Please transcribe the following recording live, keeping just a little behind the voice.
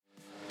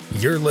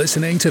You're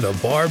listening to the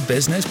Bar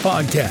Business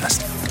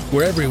Podcast,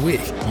 where every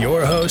week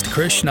your host,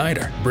 Chris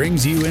Schneider,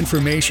 brings you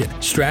information,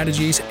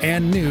 strategies,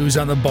 and news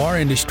on the bar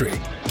industry,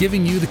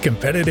 giving you the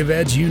competitive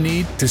edge you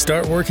need to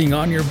start working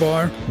on your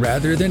bar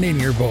rather than in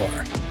your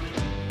bar.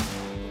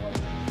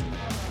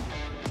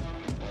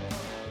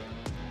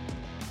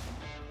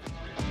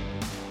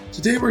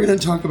 Today we're going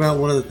to talk about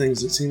one of the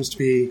things that seems to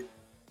be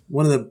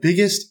one of the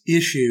biggest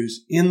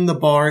issues in the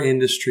bar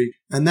industry,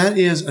 and that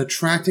is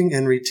attracting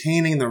and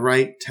retaining the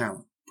right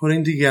talent,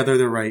 putting together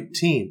the right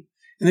team.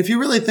 And if you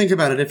really think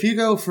about it, if you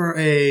go for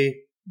a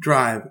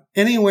drive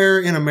anywhere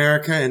in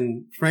America,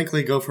 and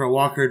frankly go for a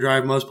walk or a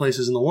drive most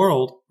places in the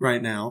world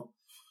right now,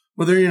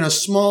 whether you're in a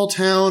small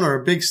town or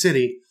a big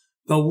city,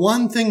 the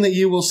one thing that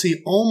you will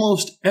see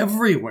almost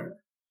everywhere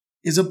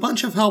is a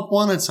bunch of help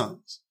wanted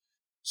signs.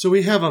 So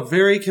we have a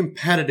very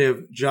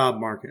competitive job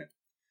market.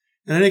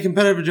 And in a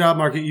competitive job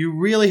market, you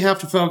really have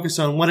to focus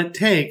on what it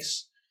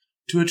takes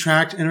to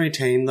attract and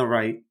retain the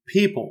right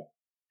people.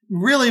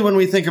 Really, when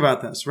we think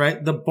about this,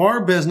 right, the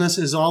bar business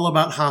is all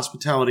about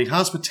hospitality.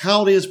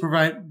 Hospitality is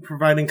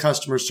providing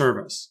customer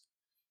service.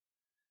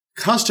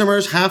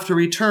 Customers have to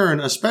return,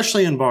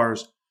 especially in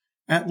bars,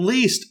 at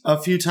least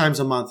a few times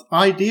a month.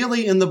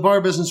 Ideally, in the bar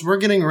business, we're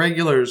getting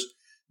regulars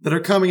that are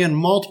coming in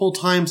multiple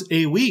times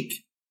a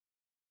week.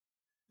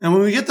 And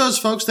when we get those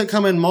folks that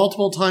come in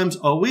multiple times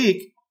a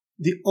week,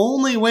 the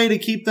only way to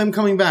keep them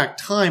coming back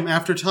time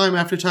after time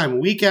after time,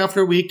 week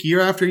after week, year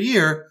after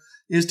year,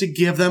 is to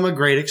give them a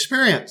great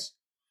experience.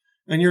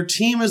 And your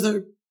team is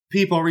the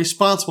people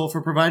responsible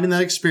for providing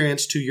that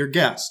experience to your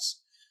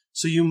guests.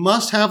 So you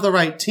must have the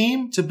right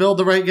team to build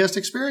the right guest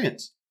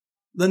experience.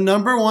 The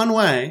number one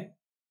way,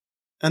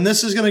 and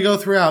this is going to go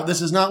throughout,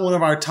 this is not one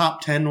of our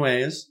top 10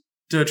 ways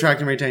to attract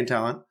and retain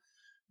talent,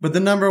 but the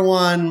number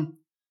one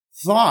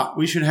thought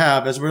we should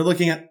have as we're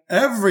looking at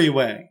every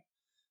way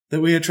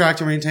that we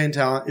attract and retain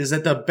talent is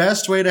that the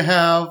best way to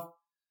have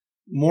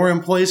more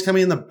employees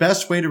coming in, the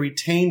best way to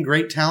retain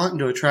great talent and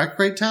to attract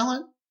great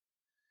talent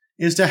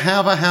is to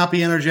have a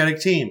happy, energetic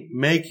team.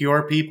 Make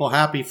your people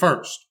happy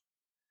first.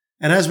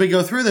 And as we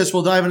go through this,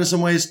 we'll dive into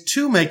some ways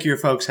to make your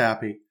folks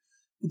happy.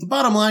 But the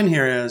bottom line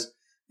here is,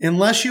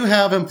 unless you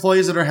have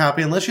employees that are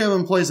happy, unless you have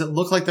employees that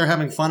look like they're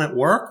having fun at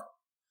work,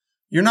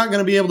 you're not going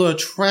to be able to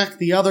attract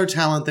the other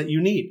talent that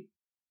you need.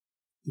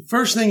 The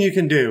first thing you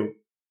can do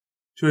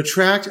to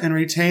attract and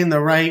retain the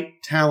right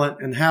talent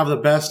and have the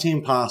best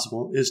team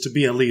possible is to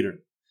be a leader.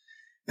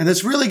 And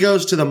this really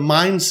goes to the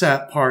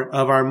mindset part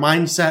of our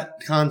mindset,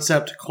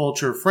 concept,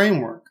 culture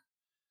framework.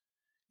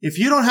 If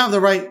you don't have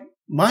the right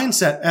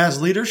mindset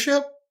as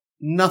leadership,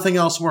 nothing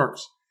else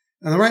works.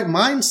 And the right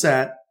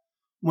mindset,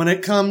 when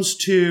it comes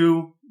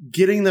to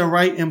getting the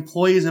right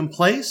employees in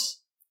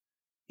place,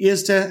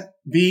 is to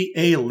be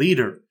a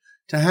leader,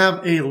 to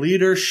have a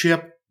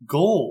leadership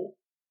goal,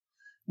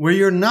 where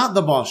you're not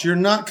the boss, you're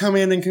not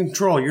command and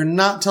control, you're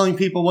not telling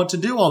people what to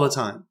do all the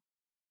time,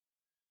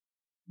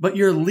 but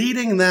you're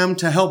leading them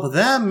to help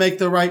them make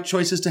the right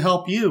choices to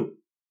help you.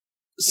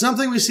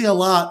 Something we see a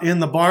lot in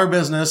the bar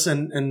business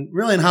and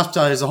really in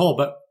hospitality as a whole,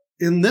 but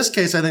in this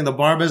case, I think the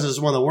bar business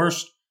is one of the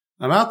worst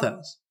about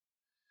this,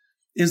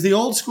 is the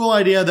old school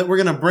idea that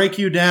we're going to break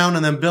you down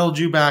and then build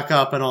you back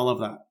up and all of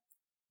that.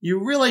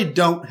 You really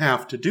don't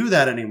have to do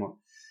that anymore.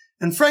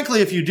 And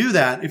frankly, if you do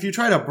that, if you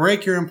try to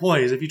break your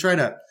employees, if you try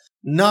to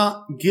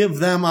not give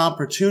them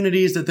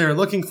opportunities that they're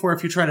looking for,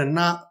 if you try to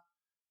not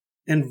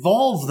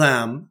involve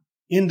them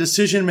in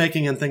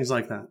decision-making and things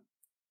like that,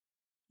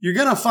 you're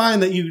going to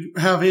find that you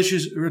have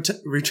issues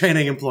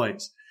retaining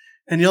employees.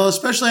 And you'll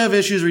especially have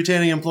issues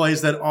retaining employees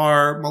that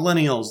are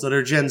millennials, that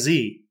are Gen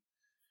Z,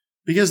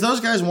 because those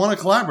guys want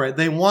to collaborate.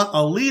 They want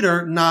a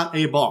leader, not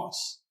a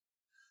boss.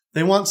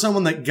 They want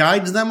someone that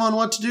guides them on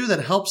what to do,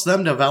 that helps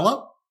them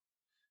develop,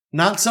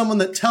 not someone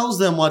that tells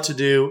them what to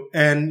do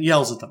and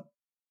yells at them.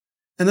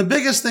 And the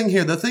biggest thing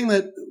here, the thing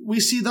that we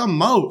see the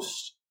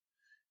most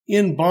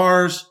in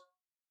bars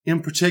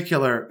in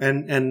particular,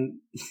 and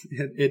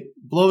it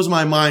blows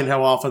my mind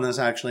how often this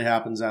actually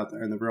happens out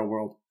there in the real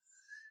world,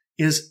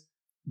 is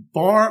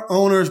bar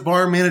owners,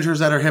 bar managers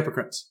that are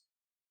hypocrites.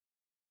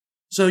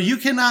 So you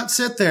cannot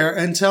sit there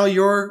and tell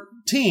your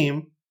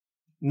team,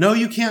 no,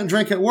 you can't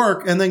drink at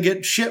work, and then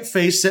get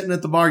shit-faced sitting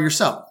at the bar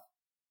yourself.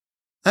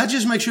 That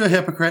just makes you a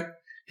hypocrite.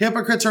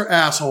 Hypocrites are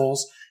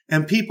assholes.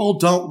 And people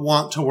don't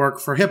want to work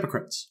for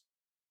hypocrites.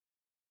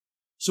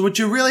 So what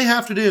you really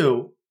have to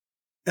do,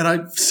 and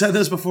I've said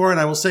this before and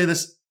I will say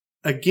this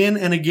again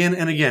and again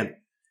and again,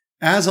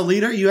 as a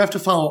leader, you have to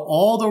follow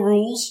all the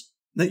rules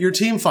that your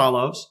team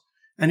follows,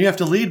 and you have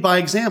to lead by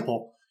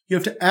example. You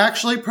have to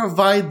actually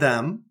provide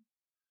them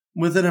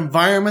with an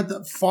environment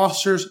that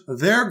fosters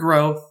their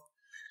growth,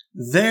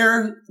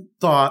 their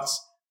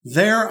thoughts,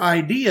 their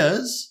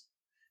ideas,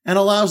 and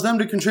allows them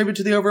to contribute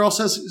to the overall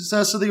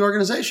success of the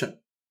organization.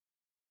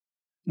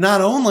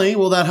 Not only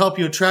will that help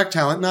you attract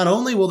talent, not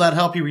only will that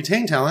help you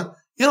retain talent,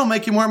 it'll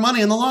make you more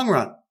money in the long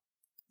run.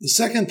 The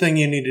second thing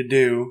you need to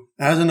do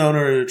as an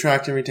owner to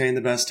attract and retain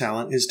the best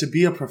talent is to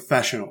be a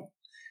professional.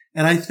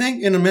 And I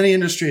think in many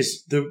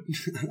industries, the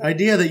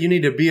idea that you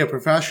need to be a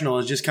professional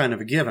is just kind of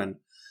a given.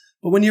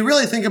 But when you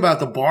really think about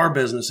the bar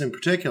business in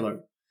particular,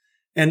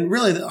 and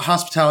really the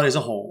hospitality as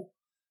a whole,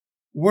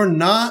 we're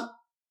not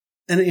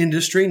an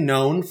industry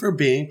known for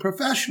being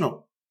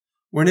professional.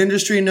 We're an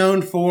industry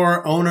known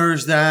for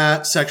owners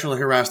that sexually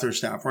harass their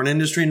staff. We're an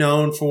industry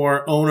known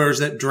for owners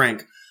that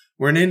drink.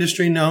 We're an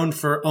industry known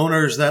for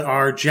owners that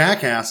are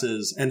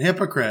jackasses and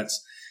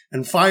hypocrites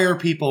and fire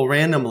people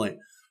randomly.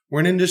 We're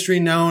an industry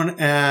known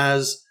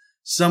as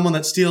someone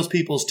that steals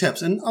people's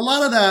tips. And a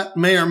lot of that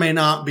may or may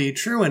not be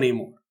true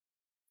anymore.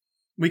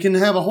 We can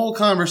have a whole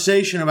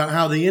conversation about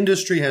how the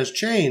industry has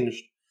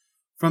changed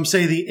from,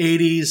 say, the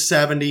 80s,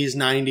 70s,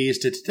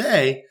 90s to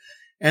today,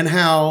 and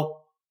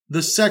how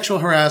the sexual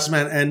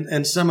harassment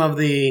and some of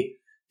the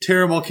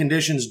terrible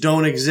conditions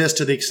don't exist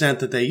to the extent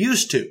that they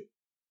used to.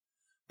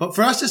 But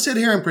for us to sit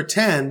here and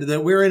pretend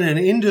that we're in an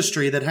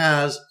industry that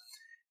has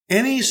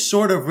any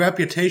sort of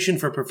reputation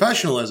for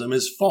professionalism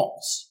is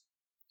false.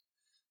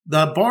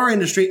 The bar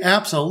industry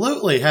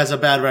absolutely has a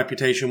bad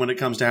reputation when it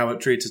comes to how it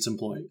treats its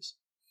employees.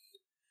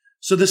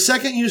 So the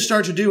second you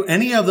start to do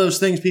any of those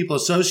things people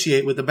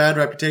associate with the bad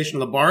reputation of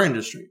the bar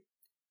industry,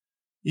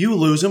 you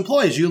lose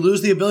employees. You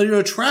lose the ability to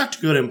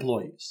attract good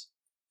employees.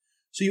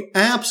 So you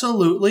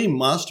absolutely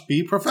must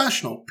be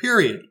professional,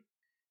 period.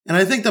 And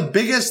I think the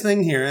biggest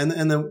thing here and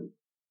the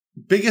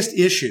biggest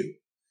issue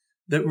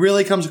that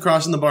really comes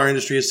across in the bar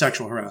industry is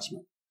sexual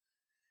harassment.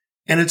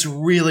 And it's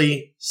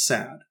really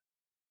sad.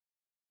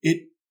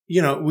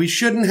 We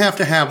shouldn't have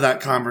to have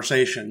that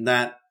conversation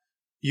that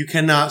you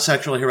cannot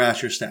sexually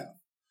harass your staff.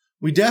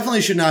 We definitely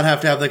should not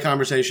have to have the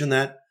conversation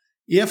that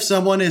if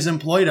someone is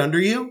employed under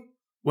you,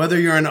 whether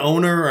you're an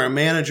owner or a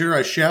manager,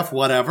 a chef,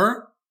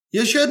 whatever,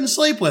 you shouldn't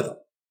sleep with them.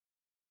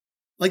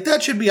 Like,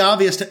 that should be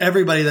obvious to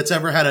everybody that's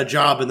ever had a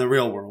job in the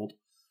real world.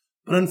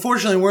 But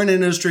unfortunately, we're in an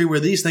industry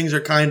where these things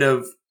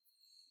are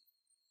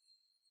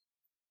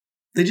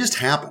they just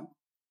happen.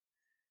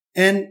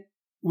 And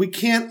we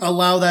can't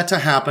allow that to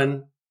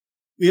happen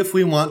if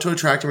we want to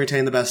attract and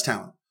retain the best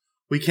talent.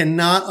 We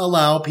cannot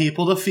allow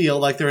people to feel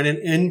like they're in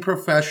an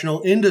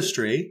unprofessional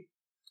industry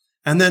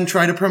and then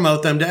try to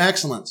promote them to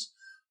excellence.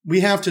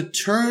 We have to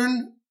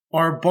turn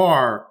our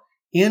bar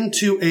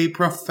into a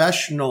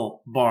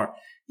professional bar.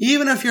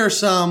 Even if you're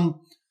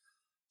some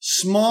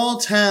small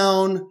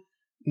town,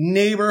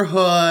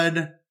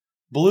 neighborhood,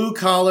 blue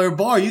collar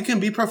bar, you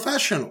can be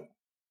professional.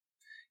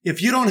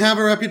 If you don't have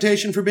a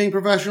reputation for being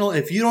professional,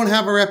 if you don't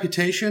have a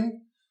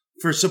reputation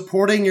for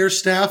supporting your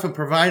staff and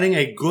providing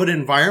a good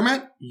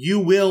environment, you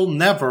will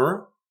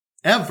never,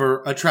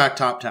 ever attract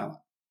top talent.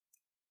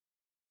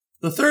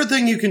 The third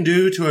thing you can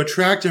do to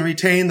attract and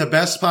retain the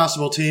best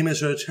possible team is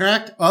to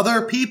attract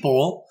other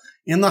people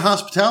in the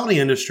hospitality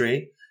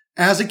industry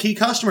as a key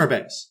customer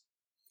base.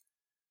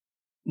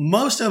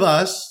 Most of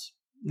us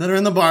that are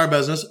in the bar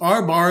business,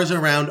 our bar is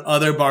around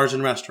other bars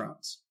and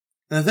restaurants.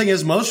 And the thing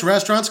is, most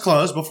restaurants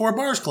close before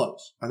bars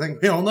close. I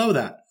think we all know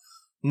that.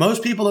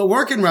 Most people that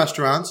work in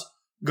restaurants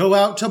go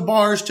out to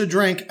bars to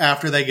drink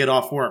after they get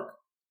off work.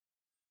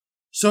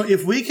 So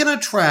if we can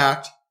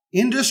attract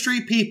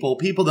industry people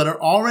that are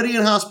already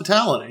in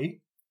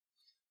hospitality,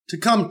 to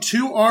come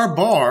to our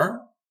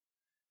bar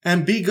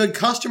and be good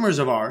customers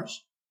of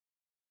ours,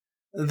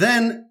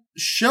 then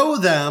show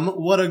them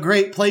what a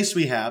great place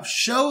we have.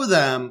 Show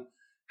them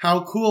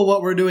how cool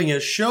what we're doing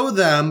is. Show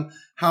them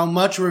how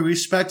much we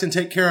respect and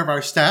take care of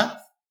our staff.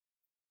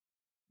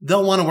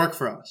 They'll want to work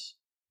for us.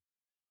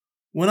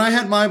 When I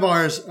had my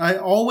bars, I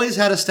always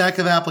had a stack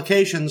of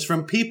applications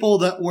from people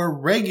that were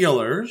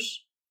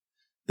regulars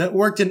that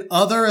worked in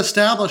other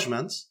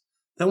establishments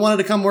that wanted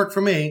to come work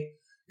for me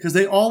because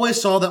they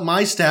always saw that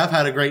my staff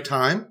had a great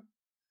time,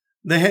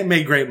 they had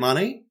made great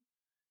money,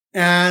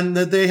 and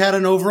that they had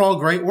an overall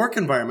great work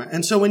environment.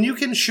 And so when you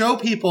can show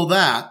people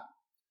that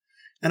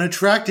and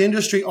attract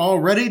industry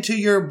already to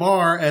your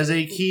bar as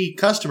a key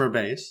customer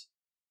base,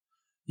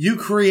 you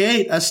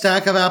create a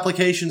stack of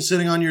applications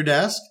sitting on your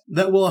desk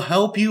that will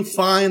help you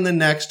find the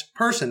next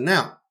person.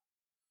 Now,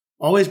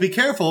 always be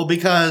careful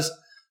because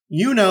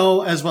you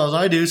know as well as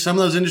I do, some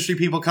of those industry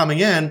people coming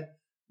in,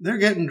 they're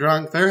getting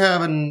drunk, they're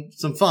having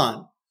some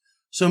fun.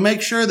 So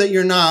make sure that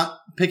you're not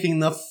picking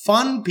the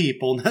fun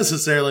people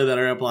necessarily that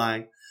are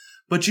applying,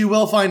 but you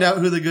will find out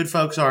who the good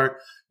folks are.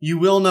 You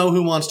will know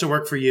who wants to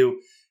work for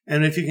you.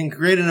 And if you can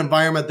create an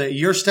environment that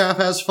your staff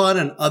has fun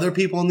and other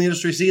people in the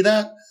industry see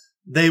that,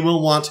 they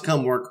will want to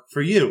come work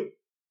for you.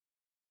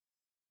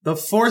 The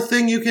fourth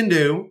thing you can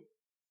do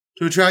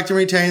to attract and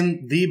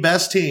retain the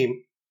best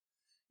team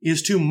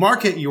is to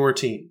market your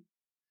team.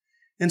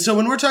 And so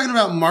when we're talking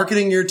about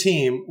marketing your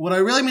team, what I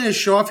really mean is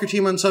show off your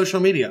team on social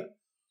media.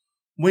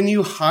 When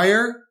you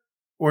hire,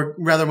 or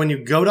rather when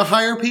you go to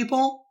hire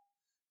people,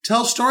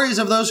 tell stories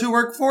of those who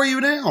work for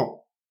you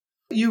now.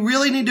 You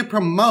really need to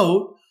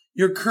promote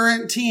your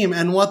current team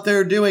and what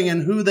they're doing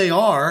and who they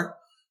are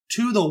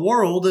to the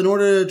world in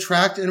order to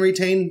attract and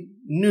retain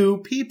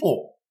new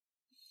people.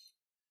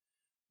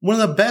 One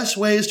of the best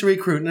ways to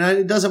recruit, and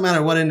it doesn't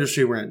matter what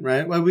industry we're in,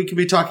 right? Well, we could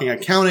be talking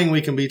accounting,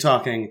 we can be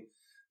talking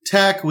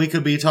tech. We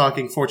could be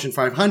talking Fortune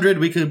 500.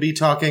 We could be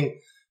talking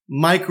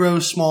micro,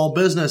 small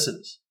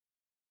businesses.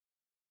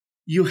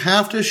 You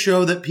have to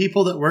show that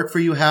people that work for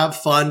you have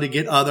fun to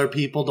get other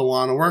people to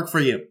want to work for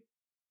you.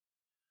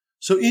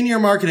 So in your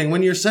marketing,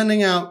 when you're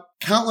sending out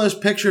countless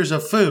pictures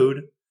of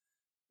food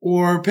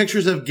or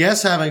pictures of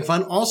guests having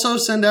fun, also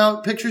send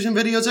out pictures and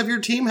videos of your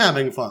team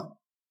having fun.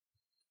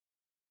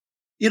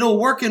 It'll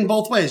work in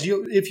both ways.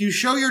 If you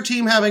show your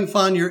team having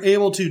fun, you're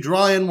able to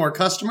draw in more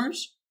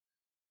customers.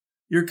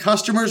 Your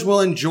customers will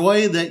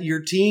enjoy that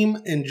your team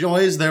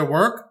enjoys their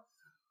work.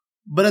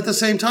 But at the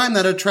same time,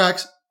 that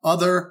attracts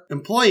other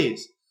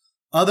employees.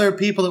 Other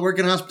people that work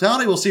in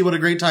hospitality will see what a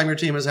great time your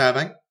team is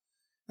having.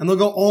 And they'll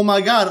go, oh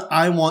my God,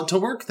 I want to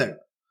work there.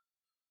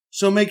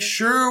 So make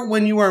sure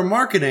when you are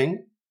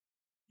marketing,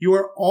 you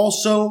are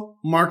also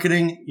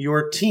marketing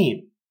your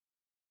team.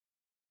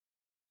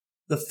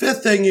 The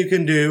fifth thing you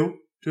can do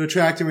to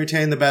attract and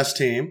retain the best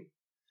team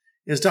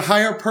is to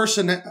hire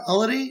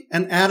personality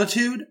and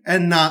attitude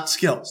and not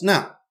skills.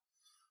 Now,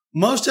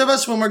 most of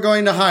us, when we're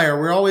going to hire,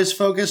 we're always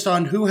focused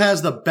on who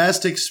has the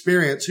best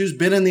experience, who's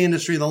been in the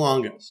industry the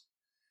longest.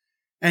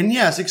 And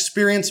yes,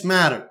 experience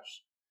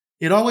matters.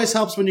 It always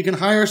helps when you can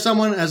hire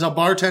someone as a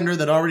bartender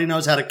that already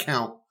knows how to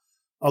count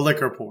a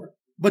liquor pour.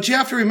 But you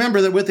have to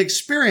remember that with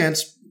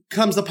experience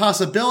comes the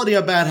possibility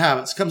of bad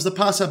habits, comes the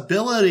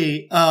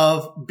possibility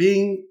of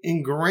being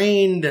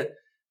ingrained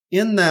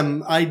in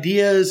them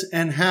ideas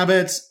and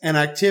habits and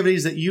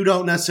activities that you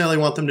don't necessarily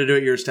want them to do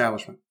at your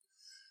establishment.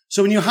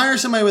 So when you hire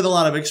somebody with a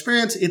lot of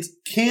experience, it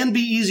can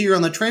be easier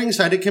on the training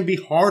side. It can be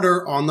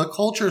harder on the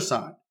culture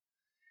side.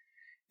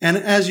 And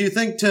as you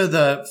think to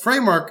the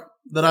framework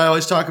that I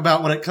always talk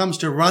about when it comes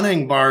to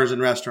running bars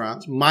and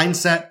restaurants,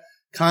 mindset,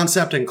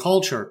 concept, and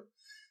culture,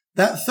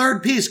 that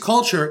third piece,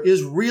 culture,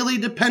 is really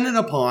dependent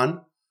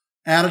upon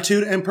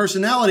attitude and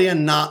personality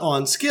and not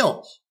on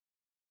skills.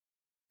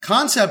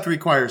 Concept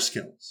requires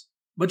skills,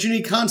 but you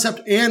need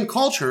concept and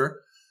culture.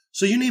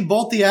 So you need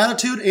both the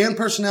attitude and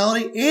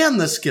personality and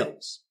the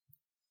skills.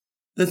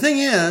 The thing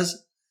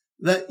is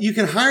that you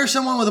can hire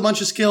someone with a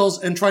bunch of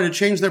skills and try to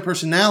change their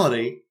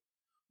personality,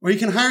 or you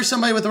can hire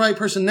somebody with the right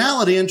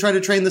personality and try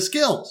to train the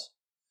skills.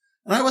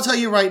 And I will tell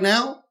you right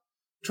now,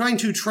 trying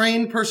to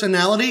train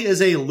personality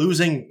is a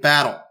losing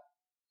battle.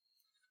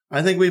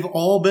 I think we've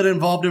all been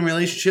involved in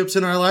relationships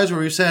in our lives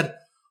where we've said,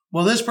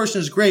 well, this person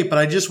is great, but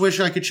I just wish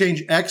I could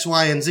change X,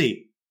 Y, and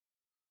Z.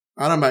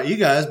 I don't know about you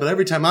guys, but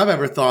every time I've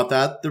ever thought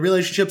that, the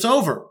relationship's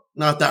over.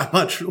 Not that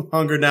much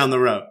longer down the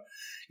road.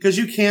 Because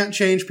you can't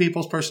change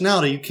people's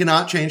personality. You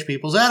cannot change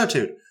people's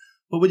attitude.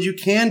 But what you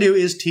can do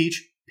is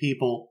teach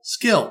people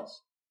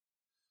skills.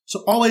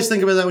 So always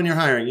think about that when you're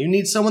hiring. You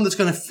need someone that's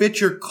going to fit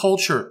your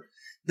culture,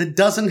 that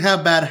doesn't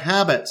have bad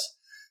habits,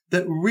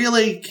 that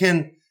really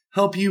can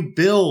help you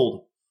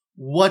build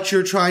what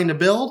you're trying to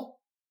build,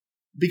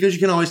 because you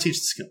can always teach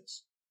the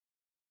skills.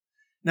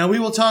 Now, we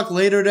will talk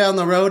later down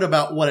the road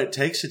about what it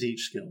takes to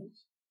teach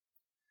skills.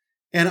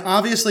 And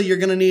obviously, you're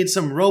going to need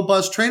some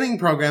robust training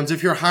programs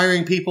if you're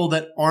hiring people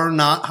that are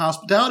not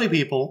hospitality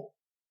people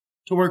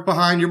to work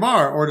behind your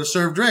bar or to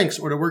serve drinks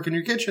or to work in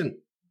your kitchen,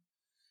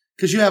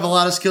 because you have a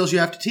lot of skills you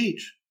have to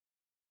teach.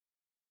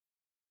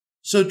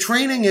 So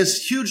training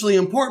is hugely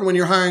important when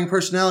you're hiring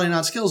personality,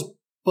 not skills,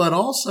 but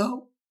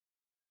also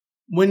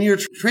when you're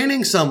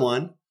training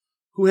someone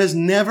who has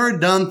never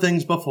done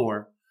things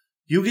before,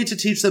 you get to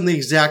teach them the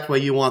exact way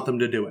you want them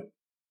to do it.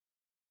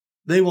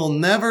 They will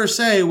never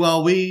say,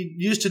 well, we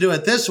used to do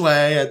it this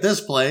way at this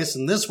place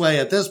and this way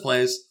at this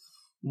place.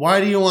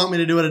 Why do you want me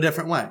to do it a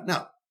different way?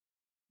 No,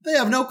 they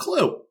have no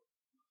clue.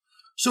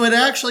 So it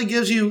actually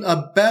gives you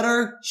a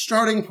better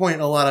starting point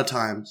a lot of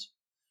times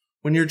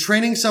when you're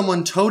training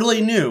someone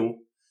totally new,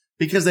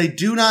 because they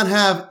do not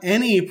have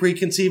any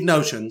preconceived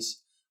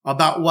notions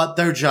about what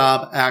their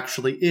job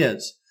actually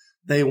is.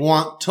 They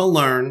want to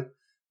learn.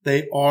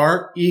 They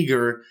are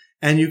eager,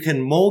 and you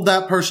can mold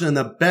that person in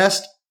the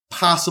best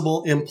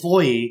possible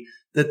employee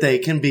that they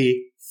can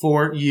be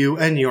for you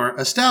and your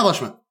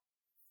establishment.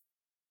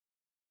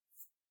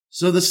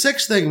 So the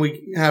sixth thing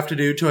we have to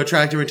do to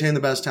attract and retain the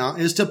best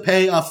talent is to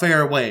pay a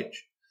fair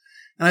wage.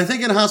 And I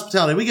think in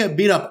hospitality, we get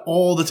beat up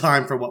all the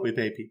time for what we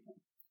pay people.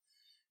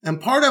 And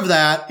part of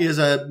that is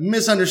a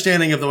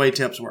misunderstanding of the way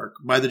tips work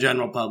by the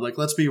general public.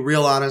 Let's be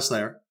real honest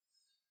there.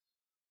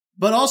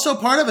 But also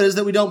part of it is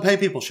that we don't pay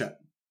people shit.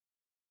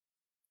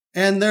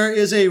 And there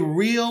is a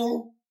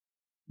real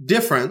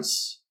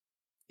difference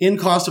in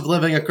cost of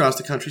living across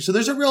the country. So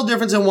there's a real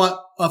difference in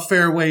what a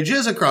fair wage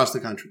is across the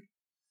country.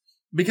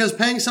 Because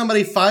paying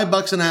somebody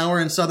 $5 an hour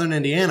in Southern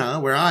Indiana,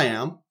 where I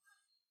am,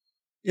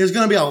 is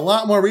going to be a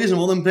lot more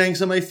reasonable than paying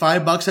somebody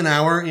 $5 an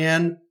hour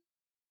in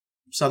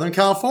Southern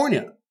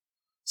California.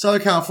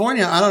 Southern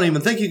California, I don't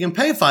even think you can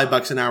pay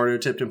 $5 an hour to a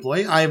tipped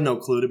employee. I have no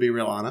clue, to be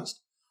real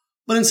honest.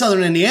 But in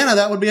Southern Indiana,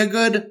 that would be a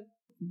good,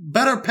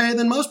 better pay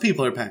than most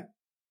people are paying.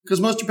 Because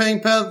most are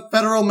paying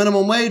federal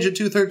minimum wage at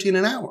 $2.13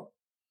 an hour.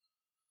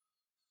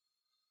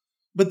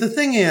 But the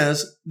thing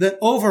is that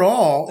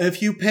overall,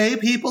 if you pay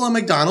people a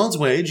McDonald's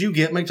wage, you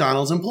get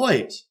McDonald's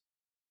employees.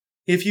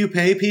 If you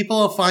pay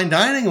people a fine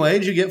dining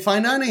wage, you get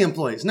fine dining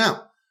employees.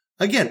 Now,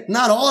 again,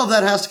 not all of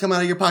that has to come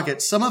out of your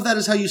pocket. Some of that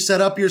is how you set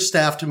up your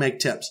staff to make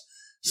tips.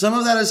 Some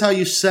of that is how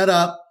you set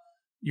up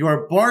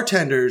your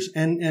bartenders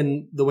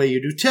and the way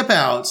you do tip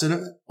outs,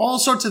 and all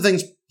sorts of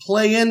things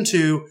play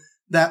into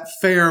that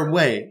fair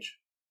wage.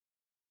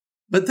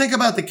 But think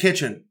about the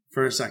kitchen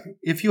for a second.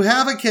 If you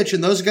have a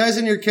kitchen, those guys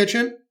in your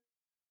kitchen,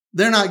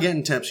 they're not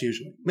getting tips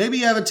usually. Maybe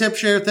you have a tip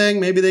share thing.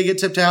 Maybe they get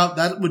tipped out.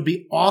 That would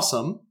be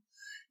awesome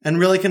and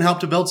really can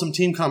help to build some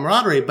team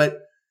camaraderie. But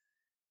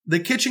the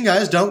kitchen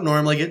guys don't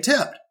normally get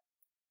tipped.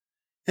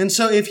 And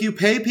so if you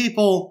pay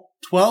people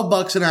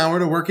 $12 an hour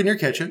to work in your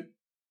kitchen,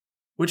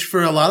 which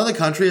for a lot of the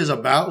country is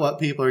about what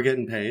people are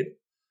getting paid,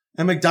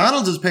 and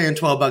McDonald's is paying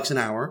 $12 an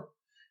hour,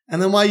 and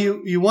then why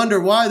you wonder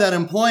why that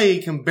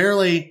employee can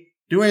barely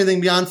do anything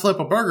beyond flip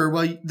a burger,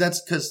 well,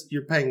 that's because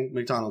you're paying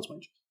McDonald's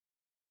wages.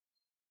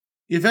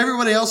 If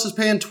everybody else is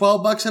paying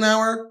 $12 an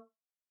hour,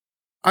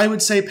 I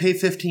would say pay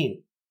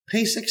 15,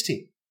 pay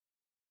 16,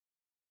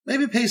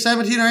 maybe pay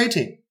 17 or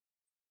 18.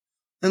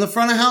 In the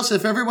front of house,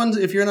 if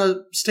you're in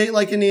a state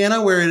like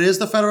Indiana where it is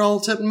the federal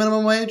tip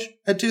minimum wage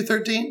at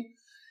 $2.13,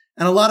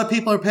 and a lot of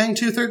people are paying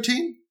 $2.13,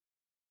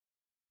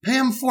 pay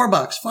them $4,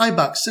 $5,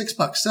 $6,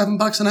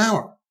 $7 an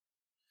hour.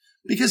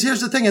 Because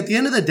here's the thing, at the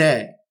end of the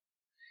day,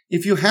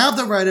 if you have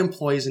the right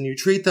employees and you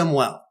treat them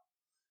well,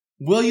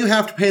 will you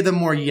have to pay them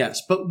more?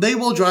 Yes, but they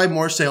will drive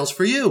more sales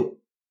for you.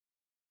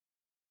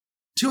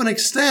 To an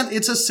extent,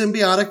 it's a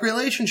symbiotic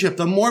relationship.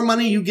 The more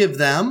money you give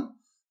them,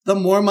 the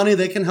more money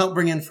they can help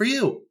bring in for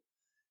you.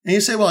 And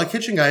you say, well, a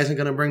kitchen guy isn't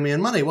going to bring me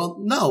in money. Well,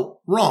 no,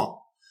 wrong.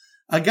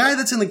 A guy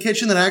that's in the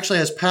kitchen that actually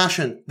has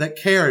passion, that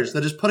cares,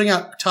 that is putting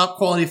out top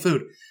quality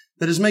food,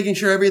 that is making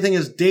sure everything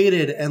is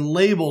dated and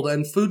labeled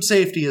and food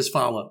safety is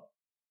followed.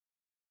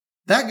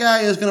 That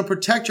guy is going to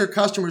protect your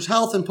customer's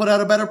health and put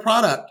out a better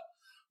product,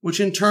 which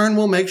in turn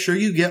will make sure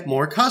you get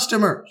more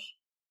customers.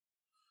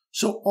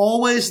 So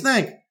always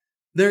think,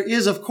 there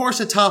is, of course,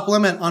 a top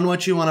limit on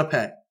what you want to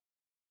pay.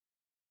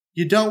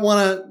 You don't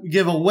want to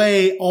give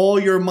away all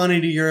your money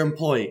to your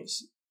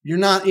employees. You're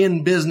not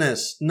in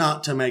business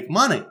not to make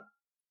money.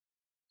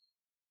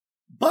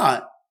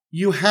 But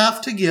you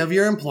have to give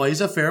your employees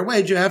a fair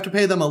wage. You have to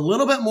pay them a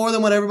little bit more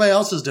than what everybody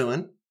else is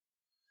doing.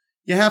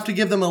 You have to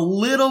give them a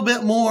little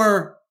bit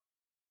more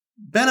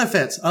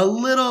benefits, a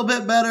little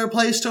bit better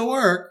place to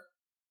work.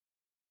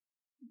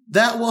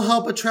 That will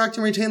help attract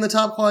and retain the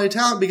top quality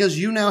talent because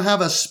you now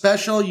have a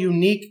special,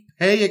 unique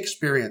pay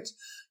experience,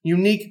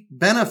 unique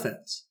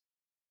benefits.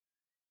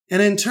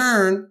 And in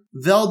turn,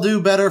 they'll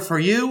do better for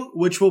you,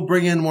 which will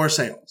bring in more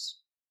sales.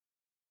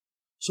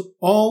 So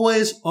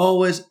always,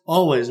 always,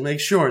 always make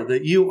sure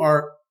that you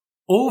are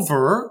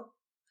over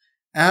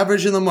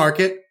average in the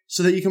market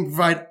so that you can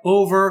provide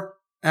over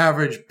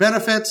average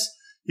benefits.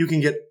 You can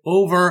get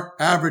over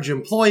average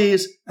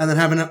employees and then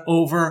have an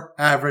over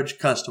average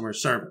customer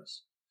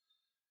service.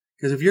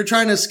 Because if you're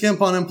trying to skimp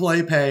on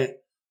employee pay,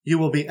 you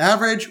will be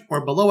average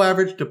or below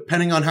average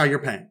depending on how you're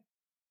paying.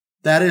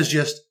 That is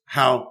just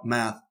how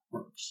math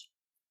works.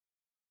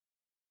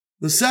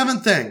 The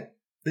seventh thing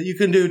that you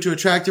can do to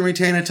attract and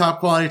retain a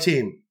top quality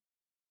team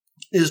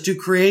is to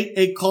create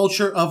a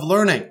culture of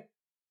learning.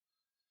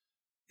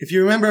 If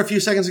you remember a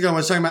few seconds ago, I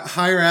was talking about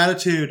higher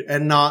attitude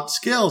and not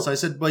skills. I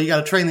said, well, you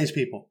got to train these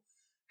people.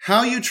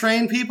 How you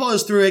train people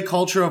is through a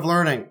culture of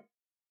learning,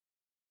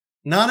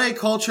 not a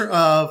culture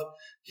of,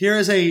 here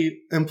is a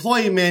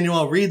employee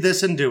manual, read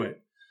this and do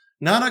it.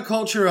 Not a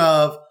culture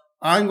of,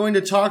 I'm going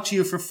to talk to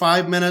you for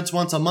 5 minutes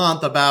once a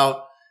month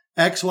about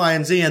X, Y,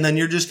 and Z, and then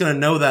you're just going to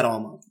know that all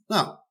month.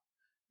 No,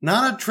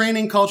 not a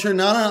training culture,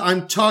 not a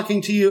I'm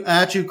talking to you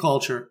at you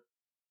culture.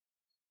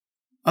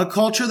 A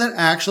culture that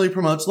actually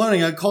promotes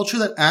learning, a culture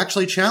that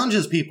actually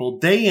challenges people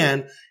day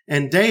in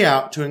and day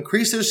out to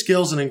increase their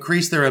skills and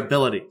increase their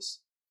abilities.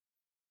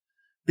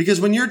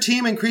 Because when your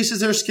team increases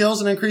their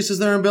skills and increases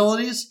their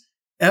abilities,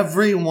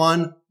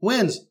 everyone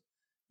wins.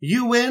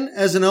 You win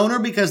as an owner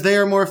because they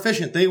are more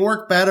efficient. They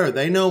work better.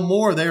 They know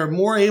more. They are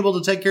more able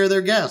to take care of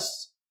their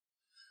guests.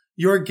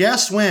 Your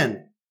guests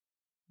win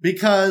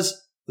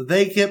because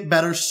they get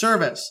better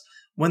service.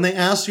 When they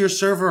ask your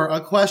server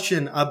a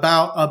question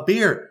about a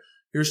beer,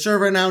 your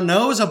server now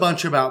knows a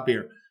bunch about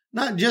beer.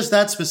 Not just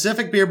that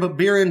specific beer, but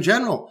beer in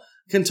general.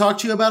 Can talk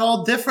to you about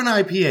all different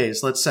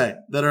IPAs, let's say,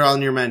 that are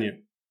on your menu.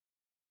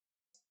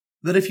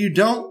 That if you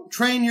don't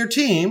train your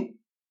team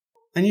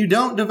and you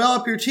don't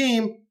develop your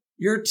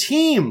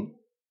team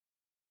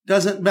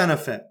doesn't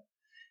benefit.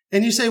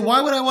 And you say,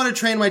 why would I want to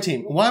train my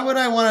team? Why would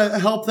I want to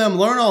help them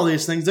learn all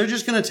these things? They're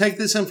just going to take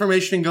this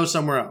information and go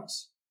somewhere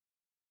else.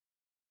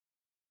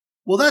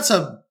 Well, that's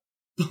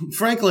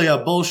frankly, a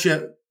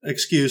bullshit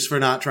excuse for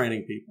not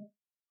training people.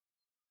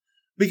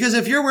 Because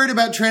if you're worried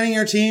about training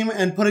your team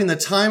and putting the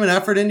time and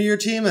effort into your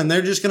team and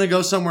they're just going to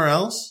go somewhere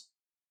else,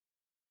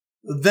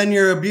 then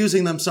you're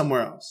abusing them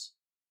somewhere else.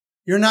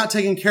 You're not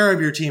taking care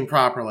of your team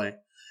properly.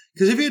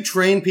 Because if you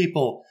train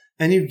people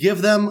and you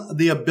give them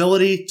the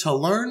ability to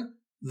learn,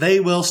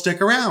 they will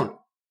stick around.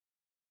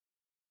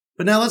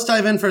 But now let's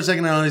dive in for a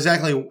second on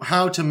exactly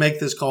how to make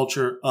this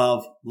culture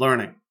of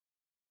learning.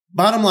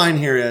 Bottom line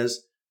here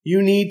is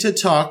you need to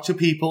talk to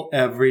people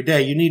every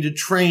day. You need to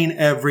train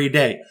every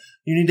day.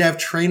 You need to have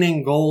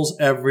training goals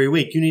every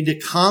week. You need to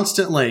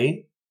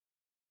constantly,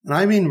 and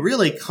I mean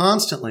really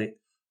constantly,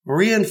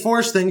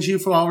 reinforce things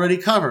you've already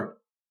covered.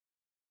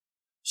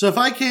 So if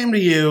I came to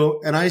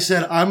you and I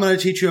said, I'm going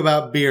to teach you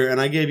about beer,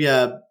 and I gave you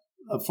a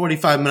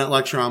 45-minute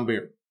lecture on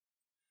beer,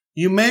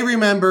 you may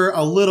remember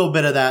a little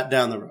bit of that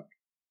down the road.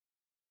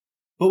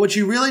 But what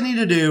you really need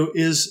to do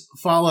is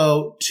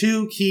follow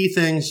two key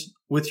things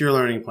with your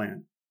learning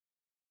plan.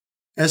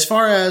 As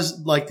far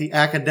as like the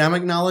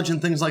academic knowledge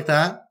and things like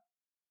that,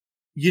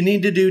 you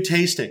need to do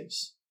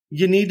tastings.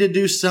 You need to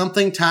do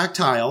something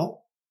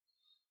tactile.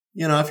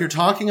 You know, if you're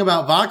talking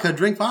about vodka,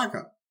 drink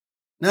vodka.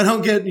 Now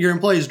don't get your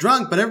employees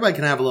drunk, but everybody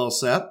can have a little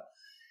sip.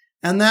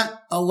 And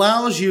that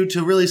allows you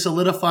to really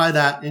solidify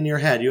that in your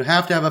head. You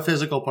have to have a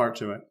physical part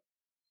to it.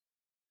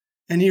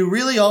 And you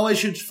really always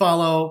should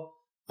follow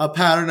a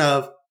pattern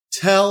of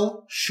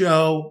tell,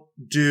 show,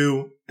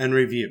 do, and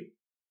review.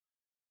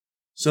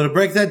 So to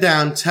break that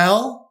down,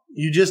 tell,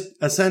 you just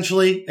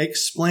essentially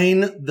explain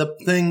the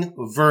thing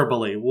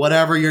verbally,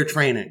 whatever you're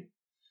training.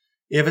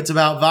 If it's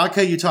about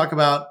vodka, you talk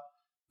about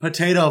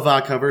potato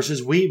vodka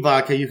versus wheat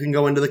vodka. You can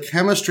go into the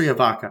chemistry of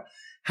vodka.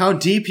 How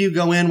deep you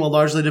go in will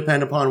largely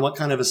depend upon what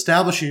kind of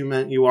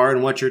establishment you are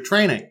and what you're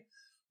training.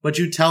 But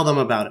you tell them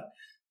about it.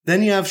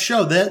 Then you have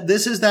show. That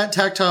this is that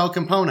tactile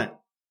component.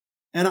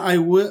 And I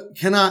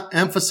cannot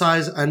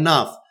emphasize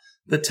enough,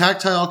 the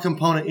tactile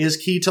component is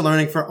key to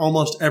learning for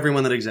almost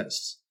everyone that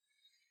exists.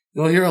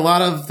 You'll hear a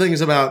lot of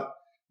things about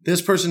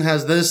this person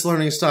has this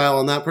learning style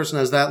and that person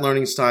has that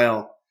learning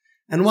style.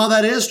 And while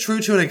that is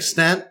true to an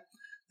extent,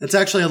 it's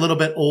actually a little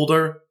bit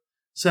older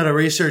set of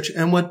research.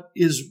 And what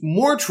is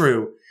more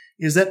true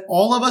is that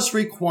all of us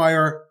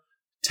require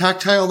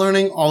tactile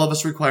learning. All of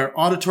us require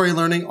auditory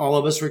learning. All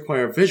of us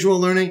require visual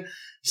learning.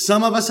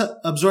 Some of us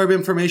absorb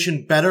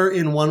information better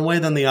in one way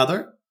than the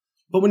other.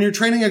 But when you're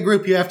training a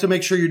group, you have to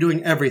make sure you're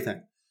doing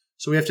everything.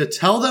 So we have to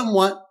tell them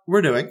what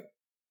we're doing.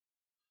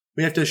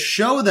 We have to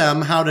show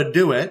them how to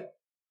do it.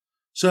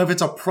 So if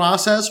it's a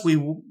process,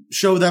 we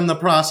show them the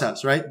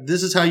process, right?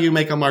 This is how you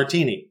make a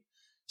martini,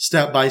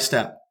 step by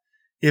step.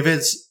 If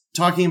it's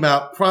talking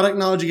about product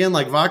knowledge again,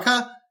 like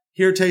vodka,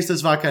 here, taste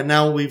this vodka.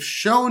 Now we've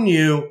shown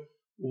you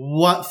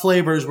what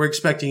flavors we're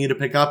expecting you to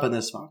pick up in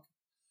this vodka.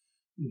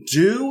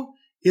 Do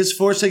is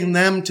forcing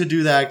them to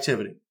do the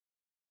activity.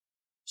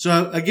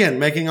 So again,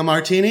 making a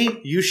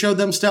martini, you showed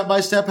them step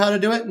by step how to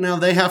do it. Now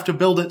they have to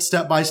build it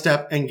step by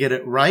step and get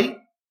it right.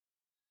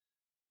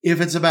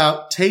 If it's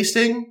about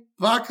tasting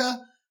vodka,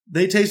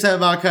 they taste that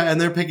vodka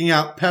and they're picking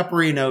out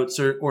peppery notes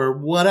or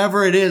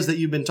whatever it is that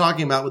you've been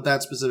talking about with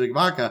that specific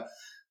vodka.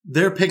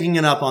 They're picking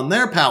it up on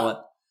their palate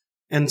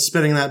and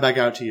spitting that back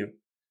out to you.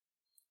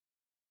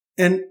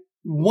 And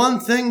one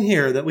thing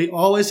here that we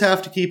always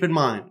have to keep in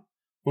mind,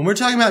 when we're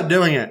talking about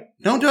doing it,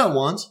 don't do it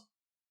once.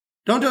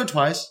 Don't do it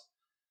twice.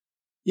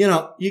 You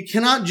know, you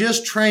cannot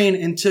just train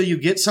until you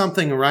get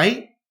something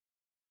right.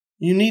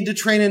 You need to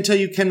train until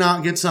you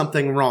cannot get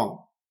something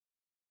wrong.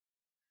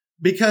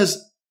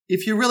 Because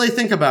if you really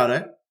think about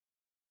it,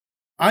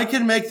 I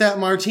can make that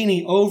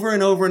martini over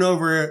and over and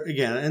over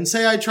again. And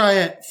say I try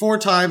it 4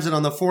 times and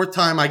on the 4th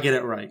time I get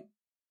it right.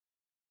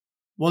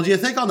 Well, do you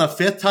think on the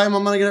 5th time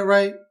I'm going to get it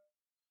right?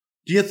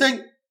 Do you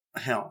think,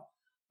 hell,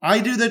 I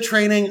do the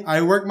training,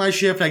 I work my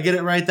shift, I get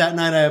it right that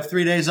night, I have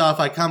 3 days off,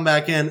 I come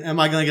back in, am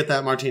I going to get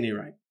that martini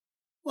right?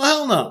 Well,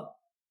 hell no.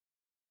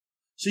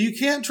 So you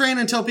can't train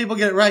until people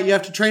get it right. You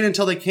have to train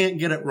until they can't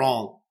get it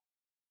wrong.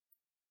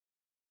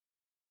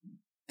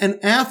 And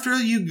after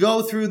you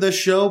go through the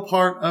show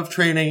part of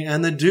training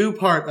and the do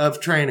part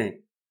of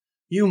training,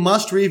 you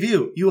must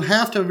review. You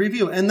have to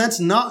review. And that's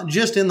not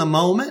just in the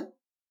moment.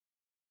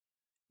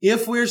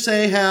 If we're,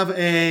 say, have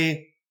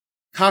a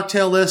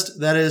cocktail list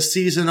that is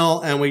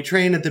seasonal and we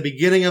train at the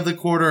beginning of the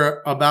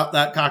quarter about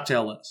that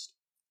cocktail list,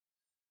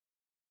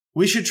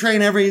 we should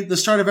train the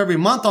start of every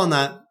month on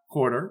that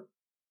quarter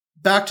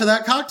back to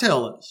that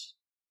cocktail list.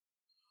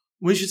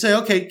 We should say,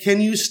 okay,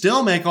 can you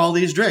still make all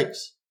these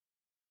drinks?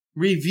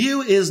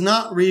 Review is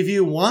not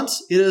review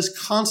once. It is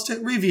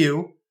constant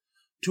review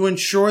to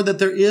ensure that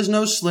there is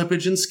no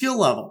slippage in skill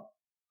level.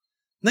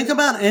 Think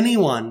about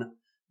anyone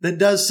that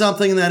does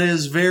something that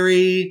is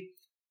very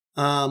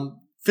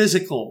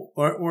physical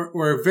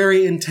or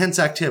very intense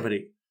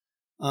activity.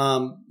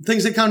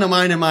 Things that come to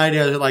mind in my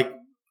idea are like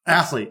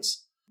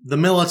athletes, the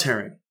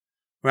military,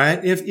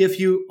 right? If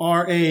you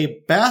are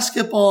a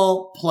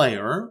basketball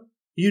player,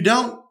 you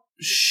don't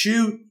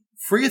shoot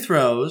free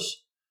throws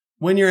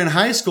when you're in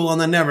high school and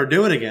then never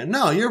do it again.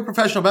 No, you're a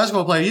professional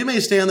basketball player. You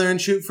may stand there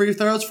and shoot free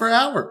throws for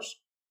hours.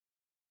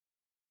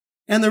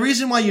 And the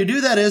reason why you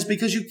do that is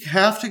because you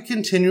have to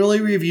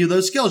continually review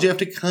those skills. You have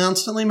to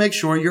constantly make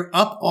sure you're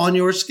up on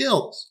your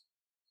skills.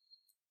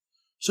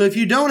 So if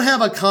you don't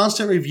have a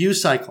constant review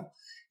cycle,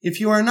 if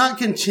you are not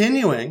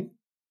continuing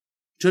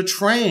to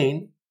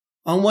train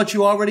on what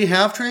you already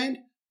have trained,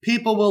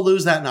 people will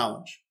lose that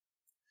knowledge.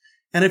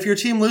 And if your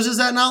team loses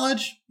that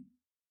knowledge,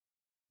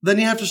 then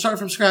you have to start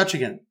from scratch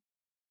again.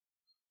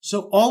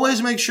 So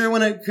always make sure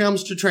when it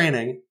comes to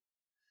training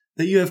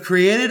that you have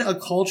created a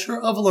culture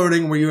of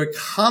learning where you are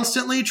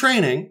constantly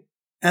training,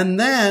 and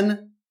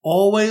then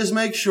always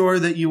make sure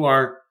that you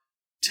are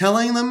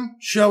telling them,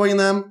 showing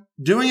them,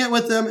 doing it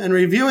with them, and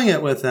reviewing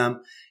it with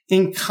them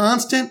in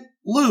constant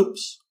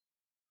loops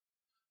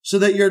so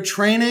that your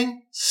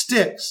training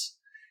sticks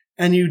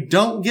and you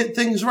don't get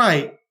things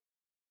right.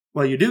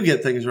 Well, you do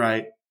get things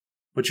right,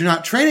 but you're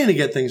not training to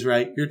get things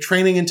right. You're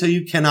training until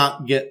you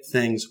cannot get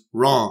things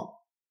wrong.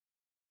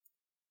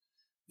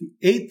 The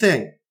 8th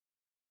thing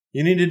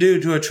you need to do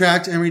to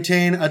attract and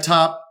retain a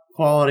top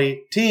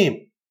quality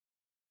team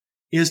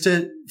is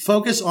to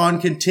focus on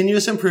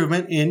continuous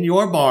improvement in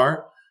your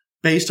bar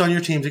based on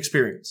your team's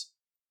experience.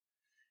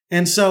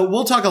 And so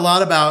we'll talk a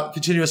lot about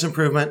continuous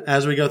improvement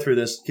as we go through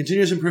this.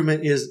 Continuous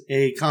improvement is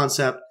a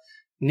concept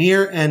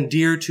near and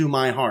dear to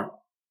my heart.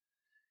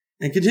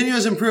 And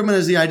continuous improvement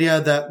is the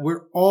idea that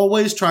we're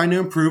always trying to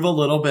improve a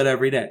little bit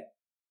every day.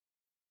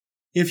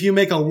 If you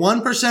make a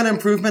 1%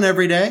 improvement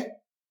every day,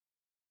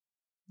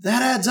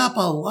 that adds up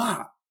a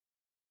lot.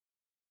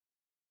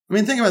 I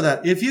mean, think about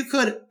that. If you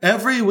could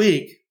every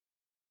week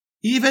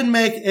even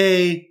make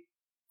a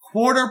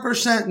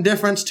 0.25%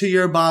 difference to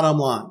your bottom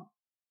line,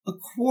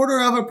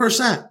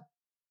 0.25%,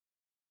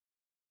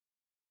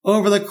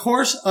 over the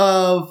course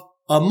of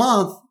a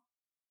month,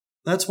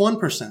 that's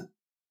 1%.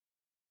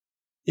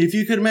 If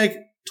you could make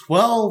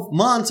 12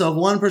 months of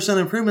 1%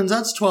 improvements,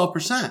 that's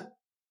 12%.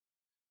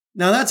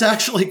 Now that's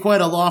actually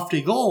quite a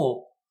lofty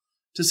goal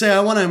to say I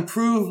want to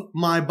improve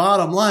my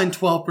bottom line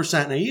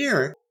 12% in a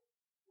year,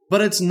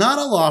 but it's not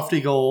a lofty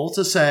goal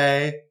to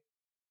say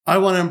I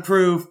want to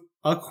improve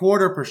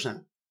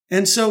 0.25%.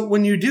 And so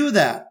when you do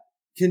that,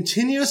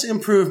 continuous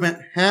improvement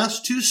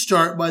has to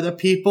start by the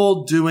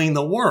people doing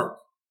the work.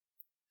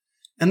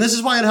 And this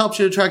is why it helps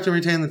you attract and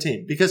retain the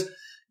team, because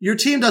your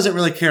team doesn't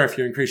really care if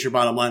you increase your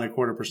bottom line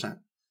 0.25%.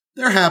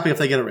 They're happy if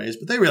they get a raise,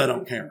 but they really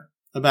don't care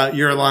about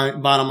your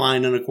bottom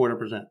line and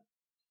 0.25%.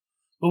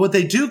 But what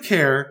they do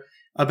care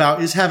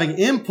about is having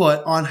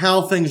input on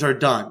how things are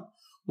done.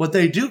 What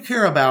they do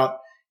care about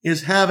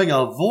is having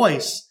a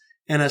voice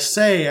and a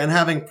say and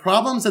having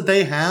problems that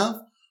they have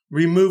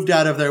removed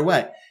out of their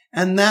way.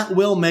 And that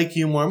will make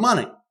you more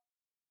money.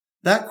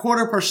 That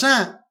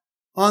 0.25%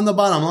 on the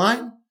bottom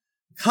line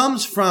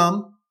comes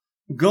from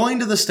going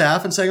to the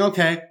staff and saying,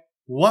 okay,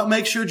 what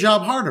makes your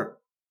job harder?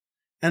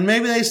 And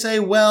maybe they say,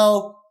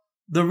 well,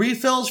 the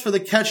refills for the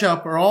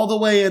ketchup are all the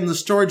way in the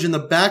storage in the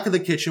back of the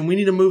kitchen. We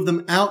need to move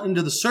them out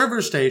into the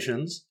server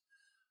stations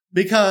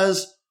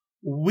because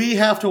we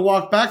have to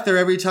walk back there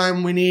every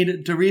time we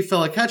need to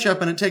refill a ketchup,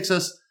 and it takes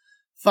us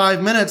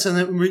 5 minutes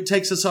and it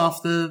takes us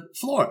off the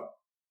floor.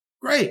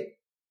 Great.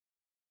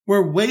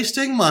 We're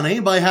wasting money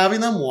by having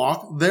them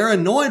walk. They're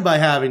annoyed by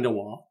having to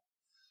walk.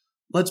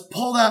 Let's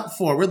pull that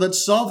forward.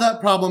 Let's solve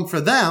that problem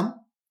for them.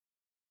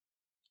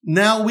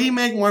 Now we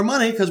make more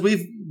money because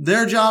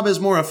their job is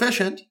more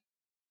efficient.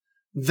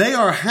 They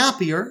are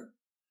happier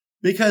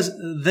because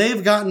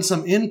they've gotten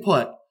some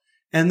input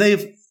and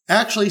they've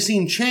actually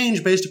seen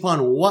change based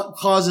upon what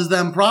causes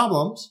them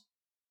problems,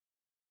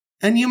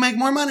 and you make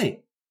more money.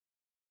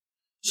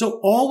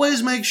 So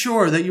always make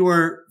sure that you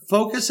are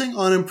focusing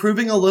on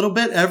improving a little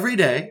bit every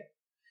day,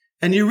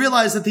 and you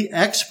realize that the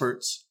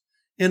experts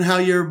in how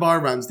your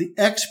bar runs, the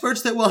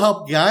experts that will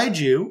help guide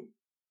you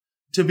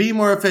to be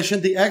more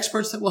efficient, the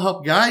experts that will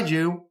help guide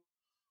you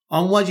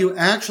on what you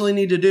actually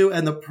need to do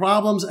and the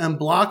problems and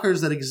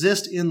blockers that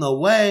exist in the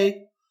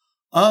way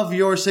of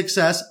your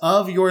success,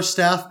 of your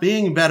staff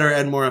being better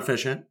and more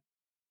efficient.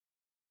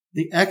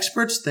 The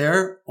experts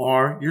there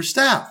are your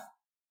staff.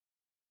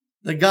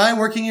 The guy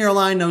working your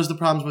line knows the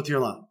problems with your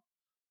line.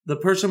 The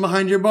person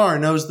behind your bar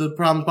knows the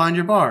problems behind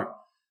your bar.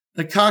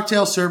 The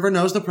cocktail server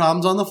knows the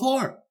problems on the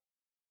floor.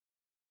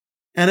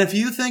 And if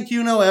you think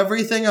you know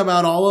everything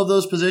about all of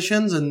those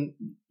positions and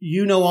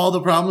you know all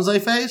the problems they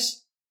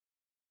face,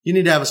 you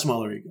need to have a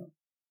smaller ego.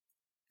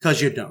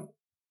 Because you don't.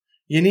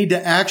 You need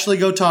to actually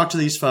go talk to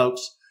these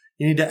folks.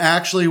 You need to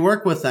actually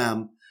work with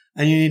them.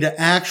 And you need to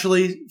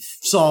actually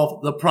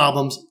solve the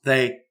problems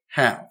they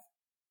have.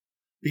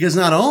 Because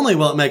not only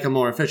will it make them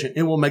more efficient,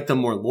 it will make them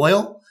more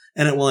loyal,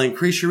 and it will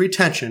increase your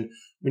retention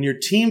when your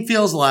team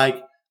feels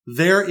like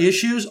their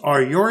issues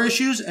are your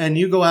issues and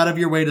you go out of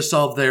your way to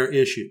solve their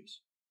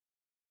issues.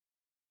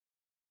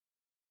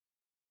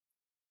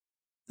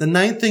 The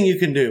 9th thing you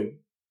can do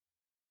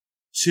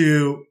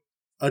to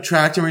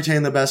attract and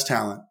retain the best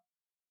talent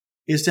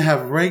is to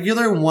have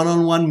regular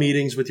one-on-one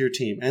meetings with your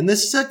team. And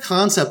this is a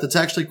concept that's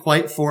actually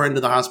quite foreign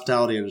to the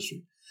hospitality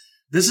industry.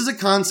 This is a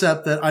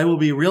concept that, I will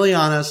be really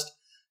honest,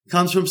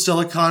 comes from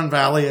Silicon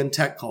Valley and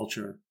tech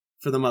culture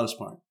for the most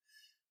part.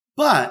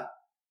 But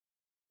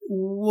a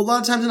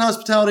lot of times in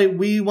hospitality,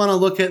 we want to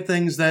look at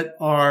things that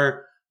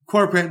are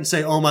corporate and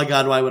say, oh my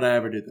God, why would I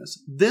ever do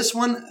this?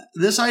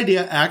 This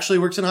idea actually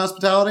works in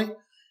hospitality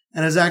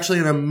and is actually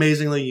an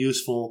amazingly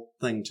useful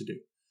thing to do.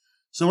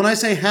 So when I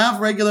say have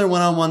regular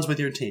one-on-ones with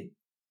your team,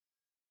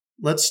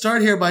 let's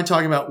start here by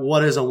talking about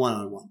what is a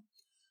one-on-one.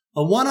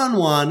 A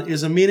one-on-one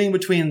is a meeting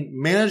between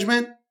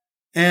management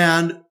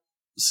and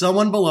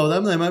someone below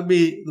them. They might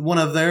be one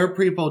of their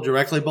people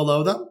directly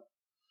below them.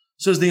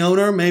 So as the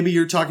owner, maybe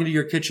you're talking to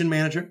your kitchen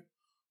manager,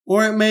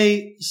 or it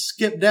may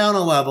skip down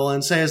a level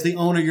and say as the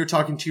owner, you're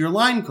talking to your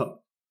line cook.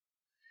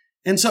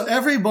 And so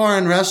every bar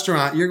and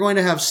restaurant, you're going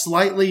to have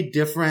slightly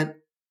different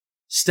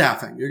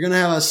staffing. You're going to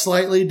have a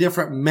slightly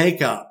different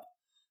makeup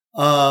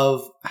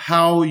of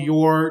how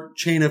your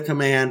chain of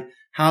command,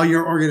 how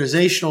your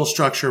organizational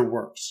structure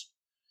works.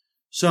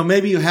 So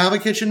maybe you have a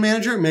kitchen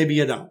manager, maybe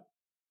you don't.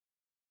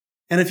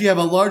 And if you have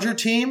a larger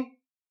team,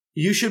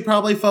 you should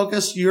probably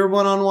focus your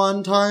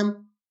one-on-one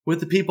time with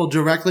the people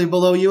directly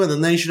below you, and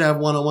then they should have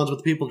one-on-ones with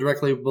the people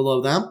directly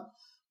below them.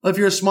 But if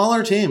you're a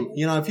smaller team,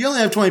 if you only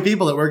have 20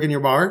 people that work in your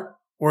bar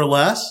or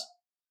less,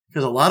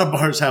 because a lot of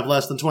bars have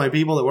less than 20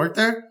 people that work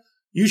there,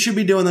 you should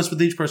be doing this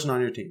with each person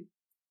on your team.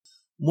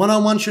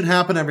 One-on-one should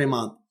happen every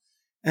month.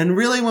 And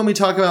really, when we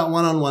talk about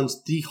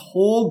one-on-ones, the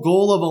whole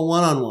goal of a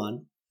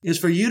one-on-one is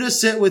for you to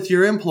sit with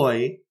your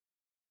employee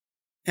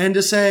and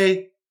to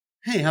say,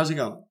 hey, how's it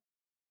going?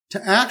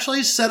 To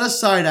actually set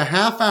aside a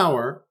half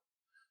hour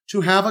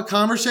to have a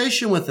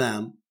conversation with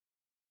them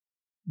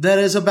that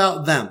is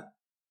about them,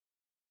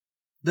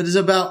 that is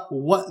about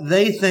what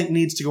they think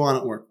needs to go on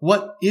at work,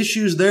 what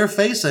issues they're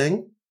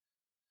facing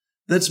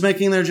that's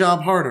making their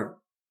job harder.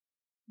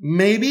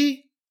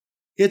 Maybe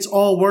it's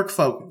all work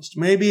focused.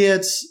 Maybe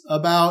it's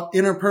about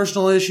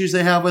interpersonal issues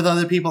they have with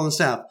other people and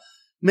staff.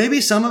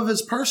 Maybe some of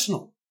it's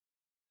personal.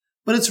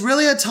 But it's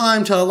really a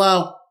time to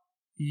allow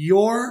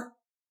your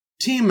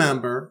team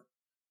member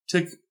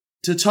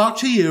to talk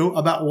to you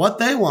about what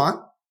they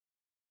want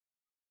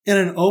in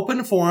an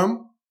open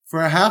forum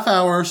for a half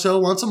hour or so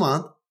once a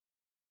month.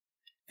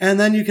 And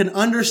then you can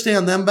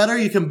understand them better.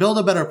 You can build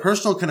a better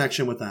personal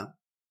connection with them,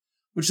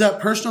 which that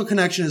personal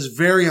connection is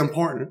very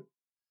important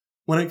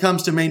when it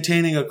comes to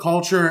maintaining a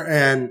culture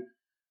and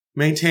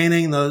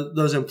maintaining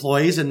those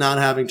employees and not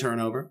having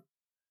turnover.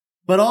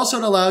 But also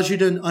it allows you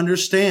to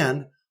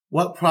understand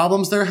what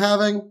problems they're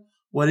having,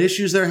 what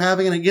issues they're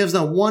having, and it gives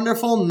them a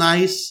wonderful,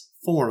 nice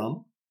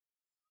forum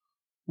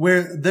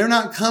where they're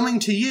not coming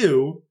to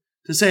you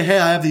to say, hey,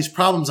 I have these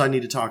problems I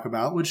need to talk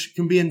about, which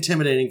can be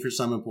intimidating for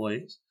some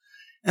employees.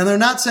 And they're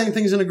not saying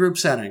things in a group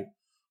setting,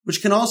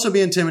 which can also be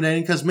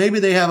intimidating because maybe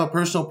they have a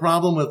personal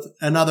problem with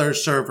another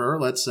server,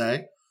 let's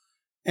say,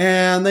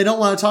 and they don't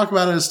want to talk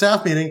about it at a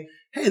staff meeting.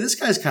 Hey, this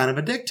guy's kind of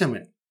a dick to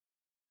me.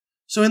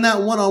 So in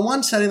that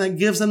one-on-one setting, that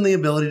gives them the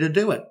ability to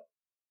do it.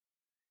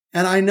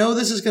 And I know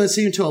this is going to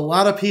seem to a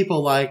lot of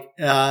people like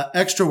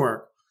extra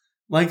work,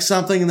 like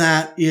something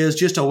that is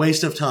just a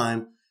waste of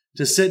time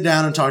to sit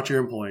down and talk to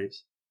your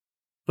employees.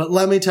 But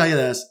let me tell you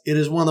this, it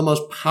is one of the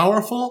most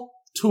powerful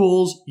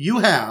tools you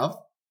have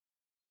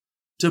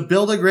to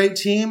build a great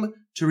team,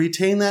 to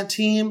retain that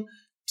team,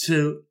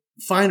 to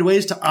find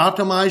ways to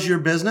optimize your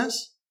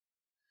business,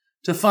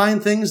 to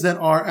find things that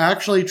are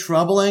actually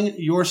troubling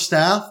your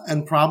staff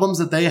and problems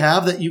that they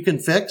have that you can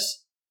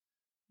fix.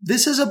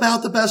 This is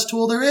about the best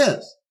tool there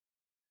is.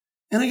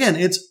 And again,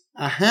 it's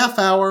a half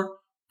hour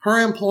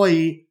per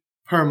employee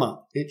per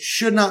month. It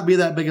should not be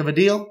that big of a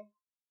deal.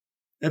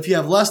 If you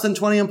have less than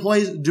 20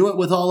 employees, do it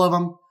with all of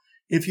them.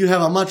 If you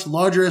have a much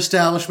larger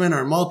establishment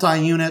or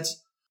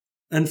multi-units,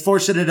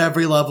 enforce it at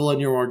every level in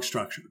your org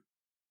structure.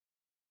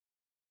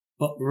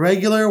 But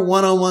regular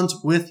one-on-ones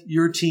with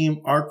your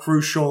team are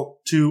crucial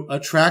to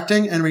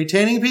attracting and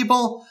retaining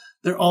people.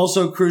 They're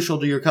also crucial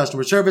to your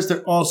customer service.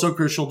 They're also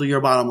crucial to your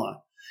bottom line.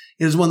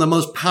 It is one of the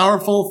most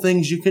powerful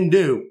things you can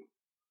do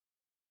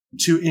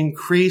to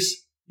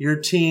increase your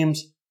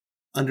team's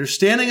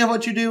understanding of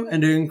what you do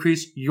and to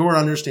increase your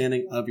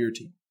understanding of your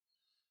team.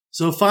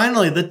 So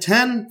finally, the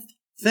 10th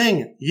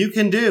thing you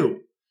can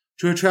do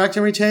to attract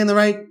and retain the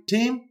right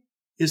team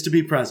is to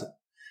be present.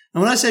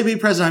 And when I say be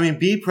present, I mean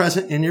be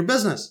present in your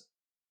business.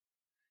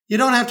 You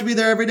don't have to be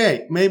there every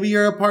day. Maybe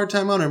you're a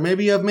part-time owner.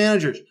 Maybe you have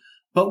managers.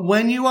 But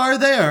when you are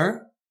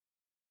there,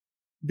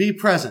 be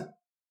present.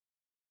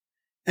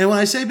 And when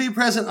I say be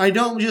present, I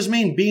don't just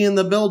mean be in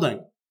the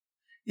building.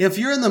 If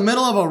you're in the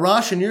middle of a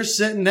rush and you're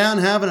sitting down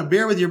having a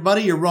beer with your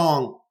buddy, you're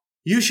wrong.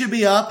 You should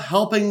be up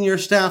helping your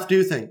staff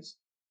do things.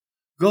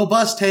 Go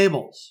bus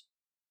tables,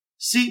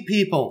 seat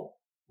people,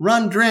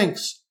 run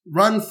drinks,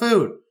 run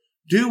food.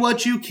 Do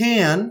what you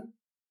can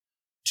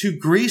to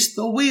grease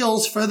the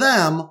wheels for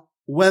them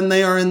when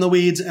they are in the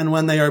weeds and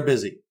when they are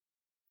busy.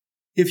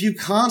 If you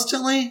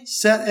constantly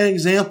set an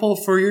example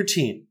for your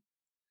team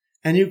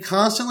and you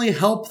constantly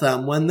help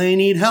them when they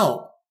need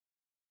help,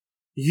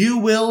 you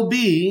will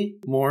be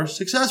more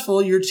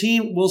successful. Your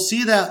team will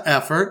see that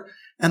effort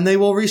and they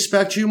will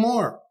respect you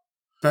more.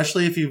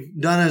 Especially if you've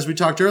done, as we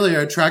talked earlier,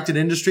 attracted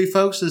industry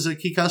folks as a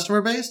key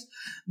customer base.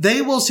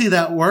 They will see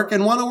that work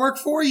and want to work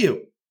for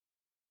you.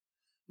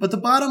 But the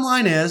bottom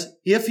line is,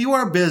 if you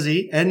are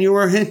busy and you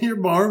are in your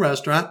bar or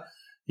restaurant,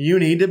 you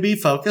need to be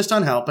focused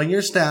on helping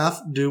your staff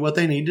do what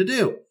they need to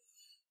do.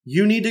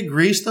 You need to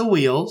grease the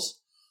wheels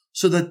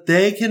so that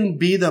they can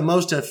be the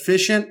most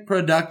efficient,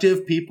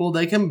 productive people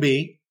they can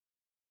be.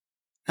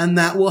 and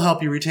that will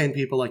help you retain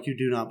people like you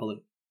do not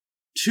believe.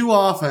 Too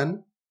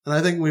often, and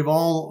I think we've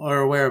all are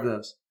aware of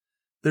this,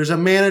 there's a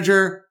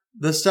manager,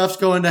 the stuff's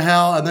going to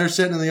hell, and they're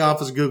sitting in the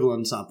office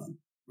Googling something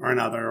or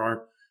another,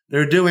 or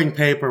they're doing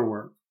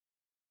paperwork.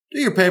 Do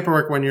your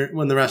paperwork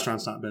when the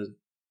restaurant's not busy.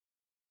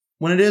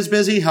 When it is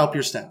busy, help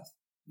your staff.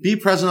 Be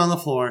present on the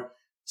floor.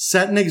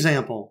 Set an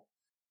example.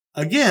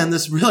 Again,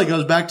 this really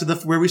goes back to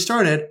where we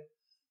started.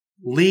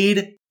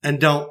 Lead and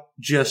don't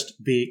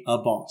just be a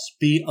boss.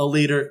 Be a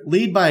leader.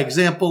 Lead by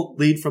example.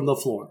 Lead from the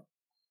floor.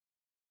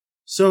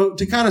 So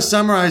to kind of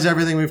summarize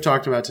everything we've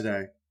talked about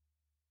today,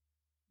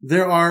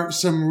 there are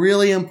some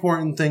really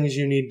important things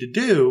you need to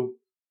do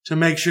to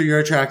make sure you're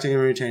attracting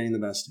and retaining the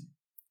best team.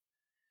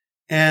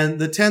 And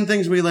the 10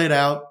 things we laid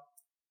out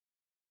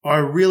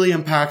are really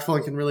impactful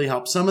and can really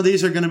help. Some of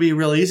these are going to be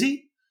real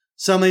easy.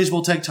 Some of these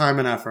will take time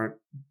and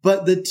effort.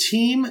 But the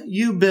team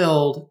you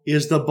build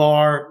is the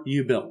bar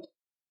you build.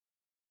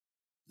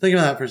 Think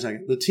about that for a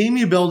second. The team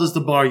you build is the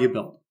bar you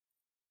build.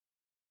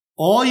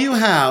 All you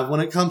have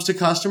when it comes to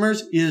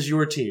customers is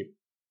your team.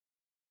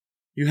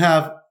 You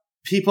have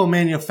people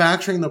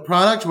manufacturing the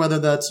product, whether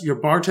that's your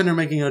bartender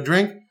making a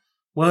drink,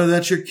 whether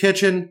that's your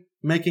kitchen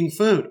making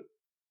food.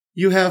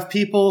 You have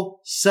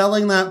people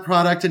selling that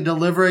product and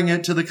delivering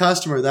it to the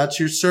customer. That's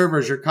your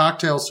servers, your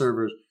cocktail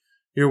servers,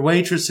 your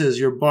waitresses,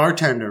 your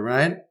bartender,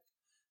 right?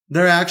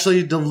 They're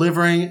actually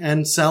delivering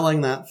and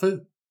selling that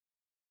food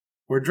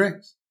or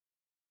drinks.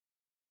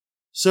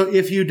 So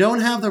if you don't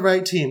have the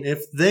right team,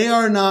 if they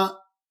are not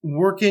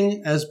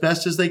working as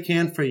best as they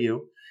can for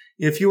you,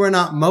 if you are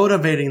not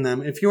motivating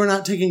them, if you are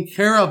not taking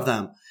care of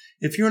them,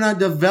 if you're not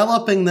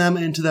developing them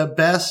into the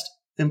best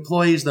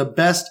employees, the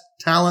best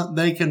talent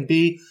they can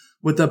be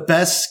with the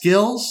best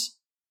skills,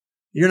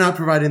 you're not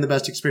providing the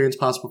best experience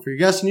possible for your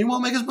guests and you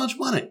won't make as much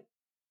money.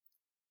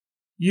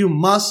 You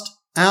must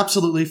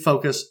absolutely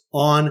focus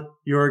on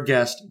your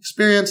guest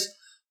experience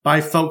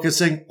by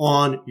focusing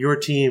on your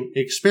team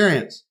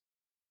experience.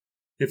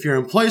 If your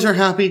employees are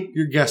happy,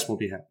 your guests will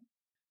be happy.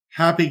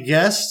 Happy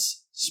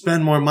guests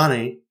spend more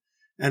money,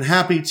 and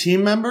happy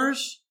team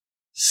members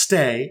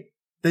stay.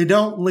 They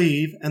don't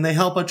leave, and they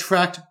help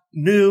attract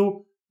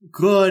new,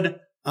 good,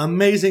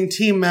 amazing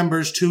team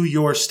members to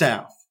your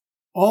staff.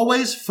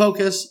 Always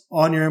focus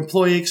on your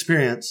employee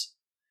experience,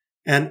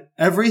 and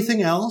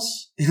everything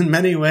else, in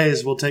many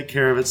ways, will take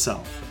care of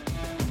itself.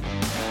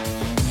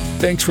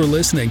 Thanks for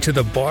listening to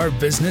the Bar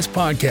Business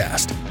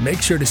Podcast.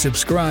 Make sure to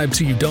subscribe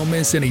so you don't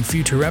miss any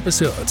future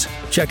episodes.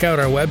 Check out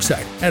our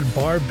website at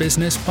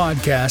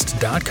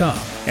barbusinesspodcast.com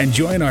and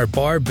join our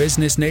Bar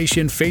Business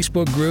Nation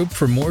Facebook group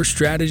for more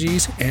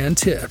strategies and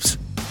tips.